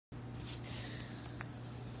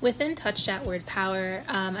Within TouchChat WordPower,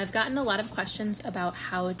 I've gotten a lot of questions about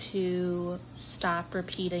how to stop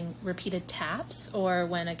repeated taps, or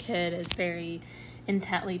when a kid is very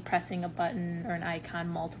intently pressing a button or an icon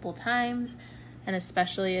multiple times, and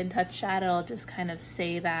especially in TouchChat, it'll just kind of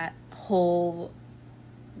say that whole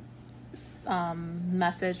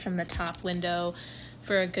message from the top window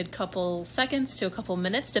for a good couple seconds to a couple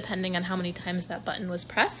minutes, depending on how many times that button was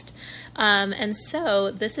pressed. And so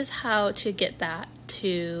this is how to get that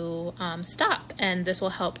to stop. And this will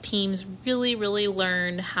help teams really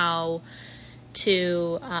learn how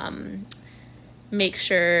to make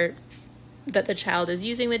sure that the child is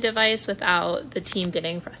using the device without the team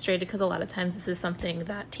getting frustrated, because a lot of times this is something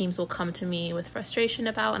that teams will come to me with frustration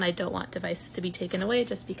about, and I don't want devices to be taken away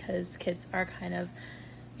just because kids are kind of,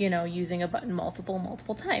 you know, using a button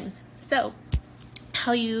multiple times. So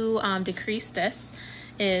how you decrease this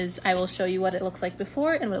is I will show you what it looks like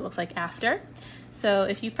before and what it looks like after. So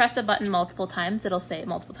if you press a button multiple times, it'll say it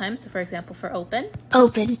multiple times. So for example, for open,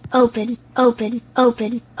 open, open, open,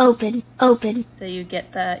 open, open, open. So you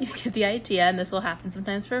get the idea, and this will happen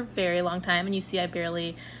sometimes for a very long time. And you see I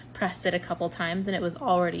barely pressed it a couple times and it was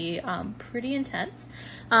already pretty intense.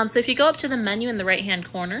 So if you go up to the menu in the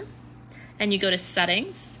right-hand corner and you go to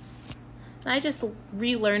settings, and I just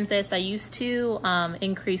relearned this. I used to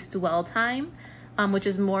increase dwell time, which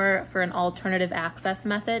is more for an alternative access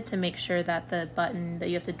method to make sure that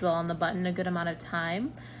you have to dwell on the button a good amount of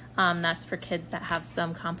time. That's for kids that have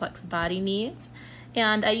some complex body needs.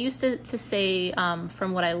 And I used to say,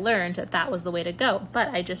 from what I learned, that was the way to go. But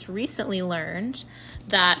I just recently learned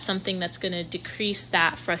that something that's going to decrease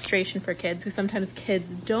that frustration for kids, because sometimes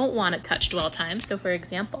kids don't want to touch dwell time. So for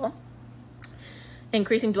example,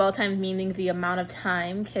 increasing dwell time meaning the amount of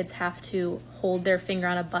time kids have to hold their finger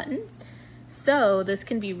on a button. So this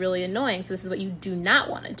can be really annoying. So this is what you do not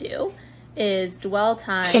want to do, is dwell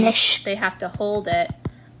time. Finish. They have to hold it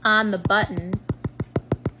on the button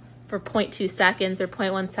for 0.2 seconds or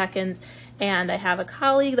 0.1 seconds. And I have a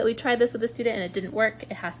colleague that we tried this with a student and it didn't work.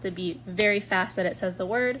 It has to be very fast that it says the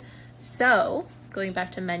word. So going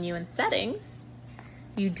back to menu and settings,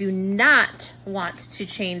 you do not want to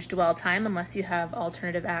change dwell time unless you have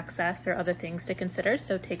alternative access or other things to consider.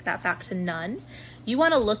 So take that back to none. You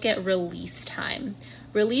want to look at release time.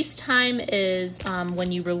 Release time is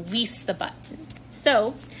when you release the button.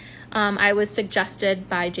 So I was suggested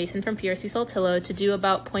by Jason from PRC Saltillo to do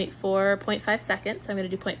about 0.4, 0.5 seconds. So I'm going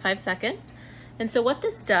to do 0.5 seconds. And so what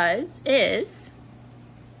this does is,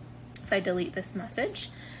 if I delete this message,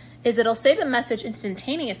 is it'll save a message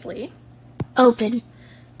instantaneously. Open.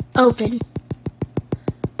 Open.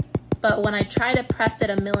 But when I try to press it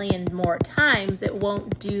a million more times, it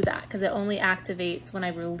won't do that because it only activates when I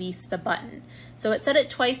release the button. So it said it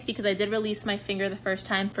twice because I did release my finger the first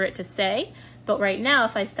time for it to say, but right now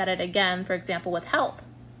if I set it again, for example with help,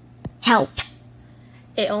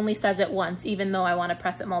 it only says it once even though I want to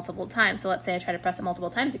press it multiple times. So let's say I try to press it multiple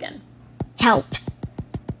times again. Help.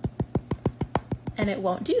 And it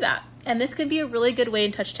won't do that. And this could be a really good way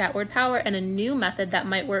in TouchChat WordPower, and a new method that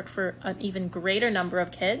might work for an even greater number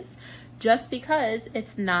of kids, just because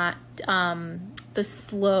it's not the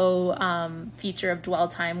slow feature of dwell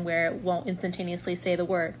time where it won't instantaneously say the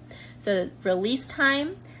word. So release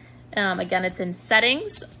time, again, it's in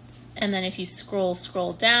settings, and then if you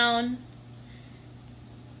scroll down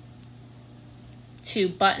to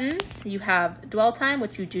buttons, you have dwell time,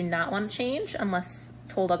 which you do not want to change unless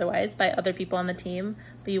told otherwise by other people on the team,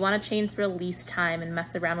 but you want to change release time and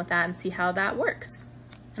mess around with that and see how that works.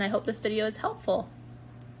 And I hope this video is helpful.